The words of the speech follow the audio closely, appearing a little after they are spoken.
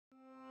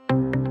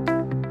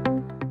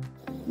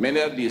Many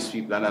of these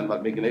people, and I'm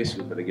not making an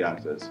excuse for the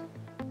gangsters,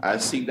 I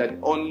see that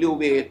the only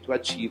way to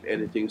achieve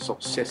anything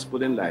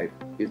successful in life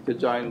is to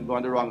go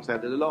on the wrong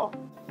side of the law,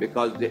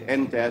 because the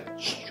entire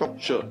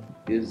structure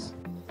is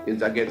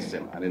against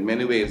them. And in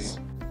many ways,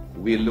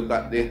 we look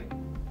at the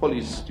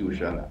police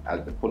institution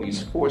as the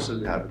police forces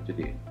we have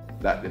today,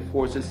 that the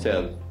force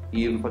itself,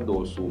 even for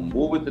those who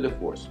move into the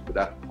force with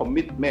a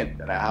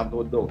commitment, and I have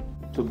no doubt,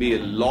 to be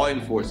law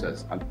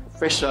enforcers and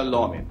professional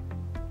lawmen,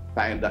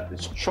 find that the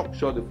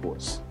structure of the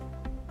force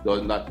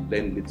does not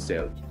lend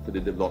itself to the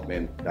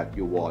development that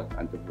you want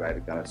and to provide the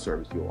kind of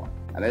service you want.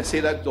 And I say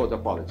that without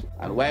apology.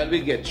 And while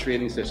we get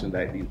training sessions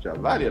like these which are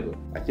valuable,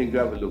 I think we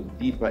have to look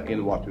deeper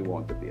in what we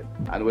want to build.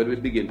 And when we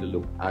begin to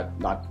look at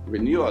not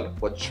renewal,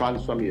 but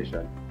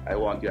transformation, I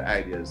want your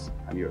ideas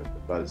and yours,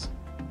 because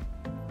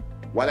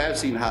what I've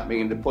seen happening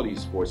in the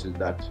police force is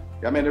that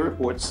there are many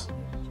reports,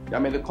 there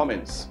are many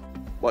comments,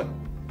 but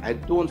I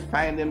don't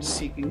find them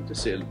seeking to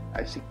sell.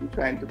 I see them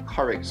trying to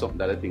correct something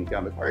that I think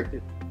can be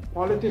corrected.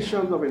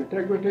 Politicians of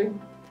integrity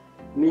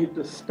need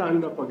to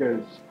stand up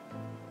against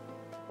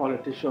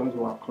politicians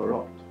who are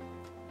corrupt.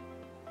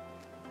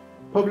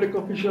 Public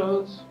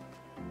officials,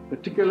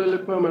 particularly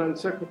permanent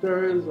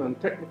secretaries and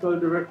technical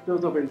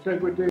directors of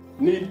integrity,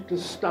 need to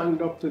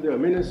stand up to their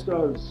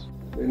ministers.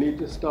 They need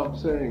to stop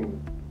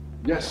saying,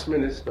 yes,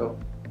 minister,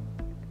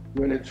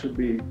 when it should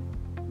be,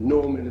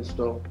 no,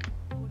 minister.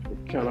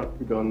 It cannot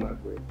be done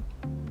that way.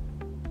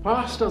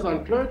 Pastors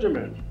and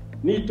clergymen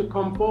need to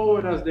come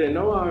forward, as they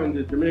now are in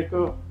the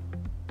Jamaica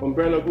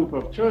umbrella group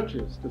of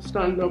churches, to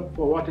stand up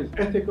for what is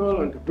ethical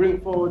and to bring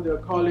forward their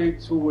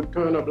colleagues who would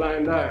turn a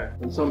blind eye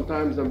and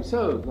sometimes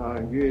themselves are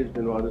engaged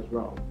in what is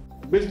wrong.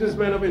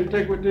 Businessmen of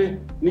integrity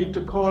need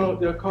to call out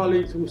their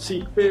colleagues who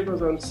seek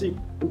favors and seek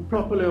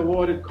improperly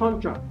awarded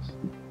contracts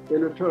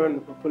in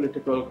return for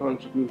political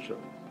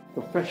contributions.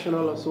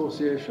 Professional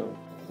associations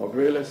of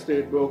real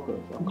estate brokers,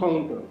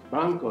 accountants,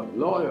 bankers,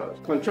 lawyers,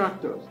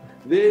 contractors,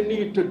 they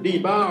need to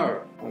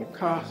debar and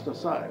cast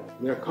aside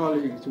their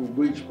colleagues who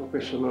breach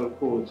professional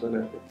codes and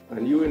ethics.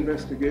 And you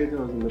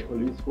investigators in the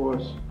police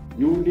force,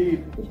 you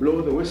need to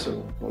blow the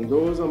whistle on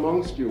those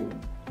amongst you,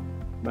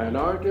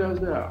 minority as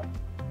they are,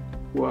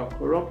 who are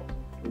corrupt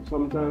and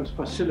sometimes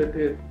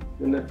facilitate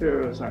the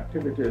nefarious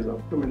activities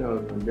of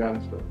criminals and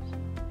gangsters.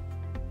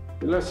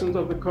 The lessons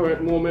of the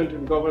current moment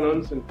in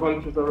governance in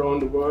countries around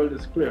the world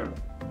is clear.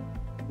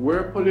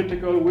 Where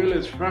political will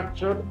is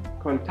fractured,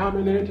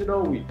 contaminated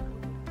or weak,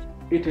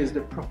 it is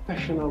the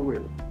professional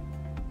will,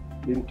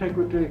 the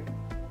integrity,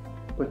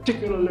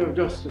 particularly of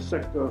justice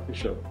sector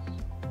officials.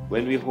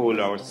 When we hold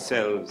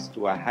ourselves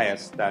to a higher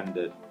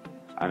standard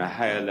and a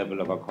higher level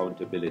of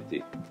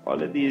accountability,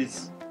 all of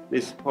this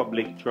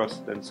public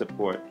trust and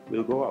support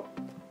will go up.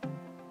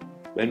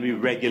 When we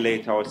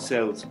regulate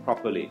ourselves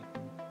properly,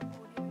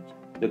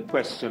 the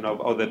question of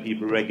other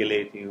people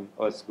regulating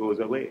us goes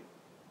away.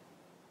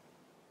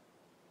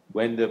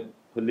 When the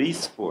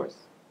police force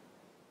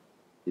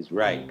is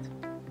right,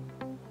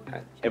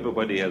 and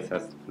everybody else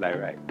has to fly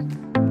right.